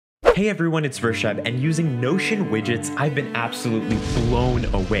Hey everyone, it's Vershab, and using Notion widgets, I've been absolutely blown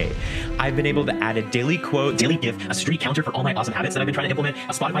away. I've been able to add a daily quote, daily GIF, a streak counter for all my awesome habits that I've been trying to implement,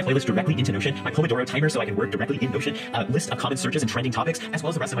 a Spotify playlist directly into Notion, my Pomodoro timer so I can work directly in Notion, a list of common searches and trending topics, as well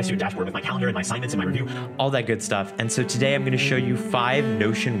as the rest of my student dashboard with my calendar and my assignments and my review, all that good stuff. And so today I'm going to show you 5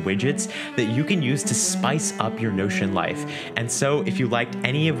 Notion widgets that you can use to spice up your Notion life. And so if you liked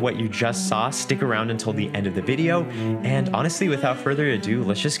any of what you just saw, stick around until the end of the video. And honestly, without further ado,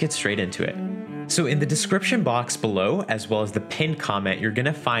 let's just get straight into it. So in the description box below, as well as the pinned comment, you're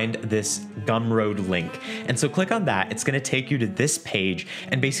gonna find this Gumroad link. And so click on that, it's gonna take you to this page.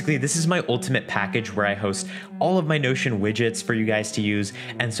 And basically this is my ultimate package where I host all of my Notion widgets for you guys to use.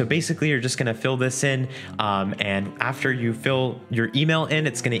 And so basically you're just gonna fill this in. And after you fill your email in,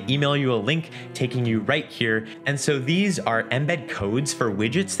 it's gonna email you a link taking you right here. And so these are embed codes for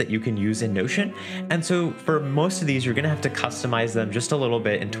widgets that you can use in Notion. And so for most of these, you're gonna have to customize them just a little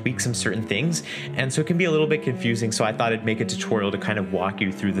bit and tweak some certain things. And so it can be a little bit confusing, so I thought I'd make a tutorial to kind of walk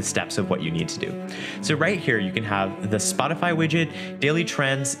you through the steps of what you need to do. So right here, you can have the Spotify widget, daily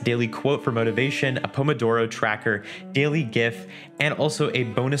trends, daily quote for motivation, a Pomodoro tracker, daily GIF, and also a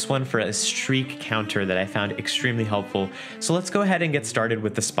bonus one for a streak counter that I found extremely helpful. So let's go ahead and get started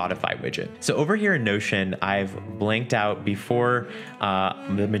with the Spotify widget. So over here in Notion, I've blanked out before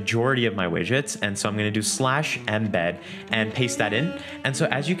the majority of my widgets. And so I'm gonna do /embed and paste that in. And so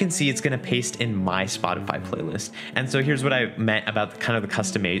as you can see, it's gonna paste in my Spotify playlist. And so here's what I meant about kind of the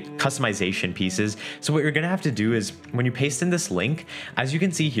customization pieces. So what you're gonna have to do is when you paste in this link, as you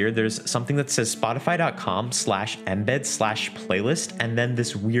can see here, there's something that says spotify.com/embed/playlist, and then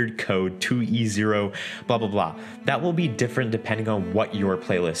this weird code 2E0 blah, blah, blah. That will be different depending on what your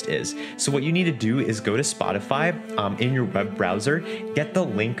playlist is. So what you need to do is go to Spotify in your web browser, get the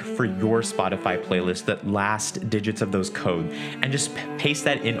link for your Spotify playlist, that last digits of those code, and just paste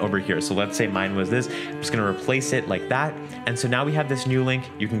that in over here. So let's say mine was this. I'm just going to replace it like that. And so now we have this new link.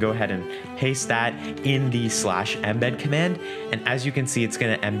 You can go ahead and paste that in the /embed command. And as you can see, it's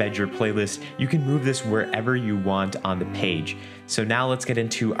going to embed your playlist. You can move this wherever you want on the page. So now let's get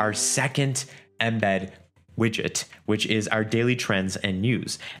into our second embed widget, which is our daily trends and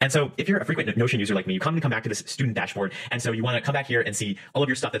news. And so if you're a frequent Notion user like me, you come back to this student dashboard. And so you want to come back here and see all of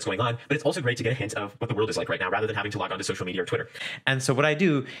your stuff that's going on, but it's also great to get a hint of what the world is like right now, rather than having to log on to social media or Twitter. And so what I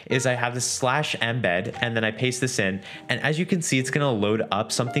do is I have this /embed, and then I paste this in. And as you can see, it's going to load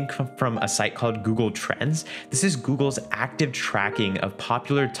up something from a site called Google Trends. This is Google's active tracking of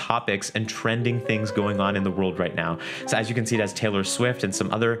popular topics and trending things going on in the world right now. So as you can see, it has Taylor Swift and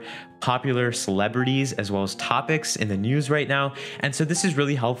some other popular celebrities, as well as topics in the news right now. And so this is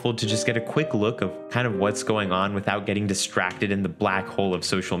really helpful to just get a quick look of kind of what's going on without getting distracted in the black hole of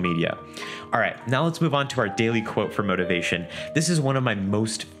social media. All right, now let's move on to our daily quote for motivation. This is one of my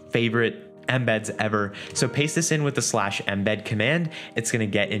most favorite embeds ever. So paste this in with the /embed command. It's going to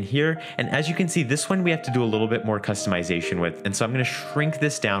get in here. And as you can see, this one we have to do a little bit more customization with. And so I'm going to shrink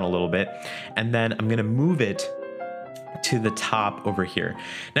this down a little bit, and then I'm going to move it to the top over here.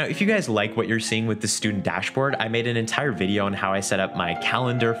 Now, if you guys like what you're seeing with the student dashboard, I made an entire video on how I set up my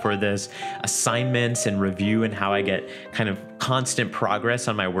calendar for this, assignments and review, and how I get kind of constant progress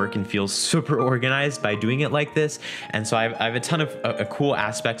on my work and feel super organized by doing it like this. And so I have a ton of cool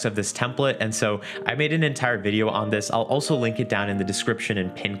aspects of this template. And so I made an entire video on this. I'll also link it down in the description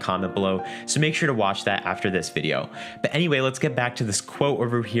and pinned comment below. So make sure to watch that after this video. But anyway, let's get back to this quote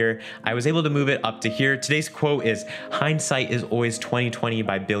over here. I was able to move it up to here. Today's quote is "Hindsight is always 20/20"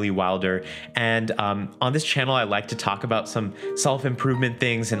 by Billy Wilder. And on this channel, I like to talk about some self-improvement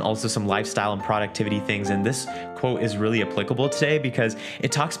things and also some lifestyle and productivity things. And this quote is really applicable today because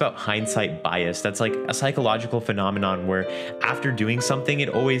it talks about hindsight bias. That's like a psychological phenomenon where after doing something, it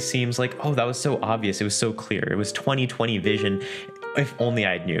always seems like, oh, that was so obvious. It was so clear. It was 20/20 vision. If only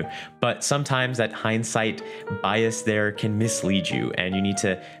I knew. But sometimes that hindsight bias there can mislead you, and you need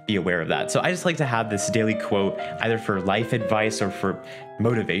to be aware of that. So I just like to have this daily quote either for life advice or for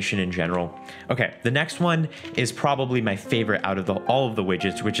motivation in general. Okay, the next one is probably my favorite out of all of the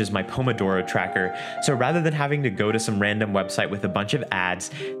widgets, which is my Pomodoro tracker. So rather than having to go to some random website with a bunch of ads,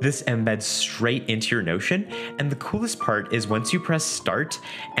 this embeds straight into your Notion. And the coolest part is once you press start,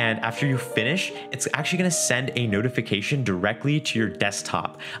 and after you finish, it's actually going to send a notification directly to your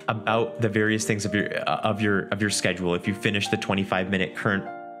desktop about the various things of your schedule if you finish the 25-minute current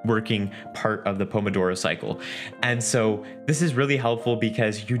working part of the Pomodoro cycle. And so this is really helpful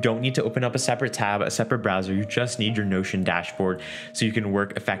because you don't need to open up a separate tab, a separate browser. You just need your Notion dashboard so you can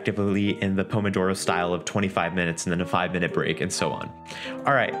work effectively in the Pomodoro style of 25 minutes and then a 5-minute break and so on.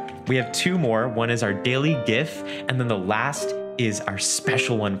 All right, we have 2 more. One is our daily GIF, and then the last is our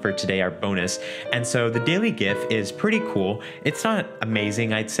special one for today, our bonus. And so the daily GIF is pretty cool. It's not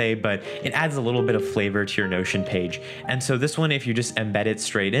amazing, I'd say, but it adds a little bit of flavor to your Notion page. And so this one, if you just embed it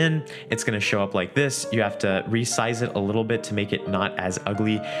straight in, it's going to show up like this. You have to resize it a little bit to make it not as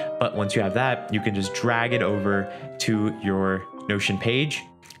ugly. But once you have that, you can just drag it over to your Notion page.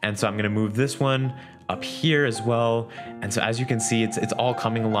 And so I'm going to move this one up here as well. And so as you can see, it's all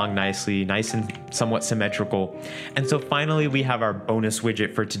coming along nicely, nice and somewhat symmetrical. And so finally, we have our bonus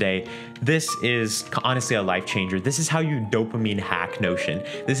widget for today. This is honestly a life changer. This is how you dopamine hack Notion.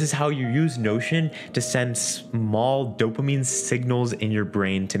 This is how you use Notion to send small dopamine signals in your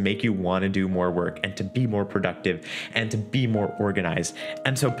brain to make you want to do more work and to be more productive and to be more organized.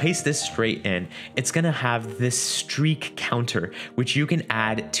 And so paste this straight in. It's going to have this streak counter, which you can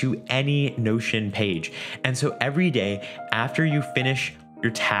add to any Notion page. And so every day after you finish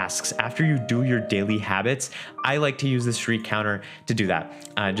your tasks, after you do your daily habits, I like to use the streak counter to do that,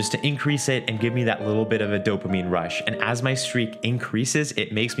 just to increase it and give me that little bit of a dopamine rush. And as my streak increases,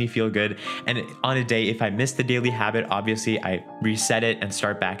 it makes me feel good. And on a day, if I miss the daily habit, obviously I reset it and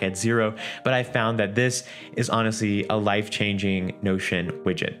start back at 0. But I found that this is honestly a life-changing Notion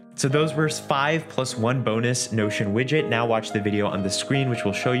widget. So those were 5 plus 1 bonus Notion widget. Now watch the video on the screen, which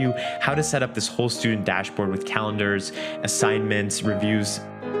will show you how to set up this whole student dashboard with calendars, assignments, reviews,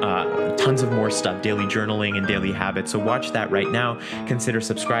 tons of more stuff, daily journaling and daily habits. So watch that right now. Consider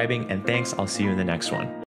subscribing, and thanks. I'll see you in the next one.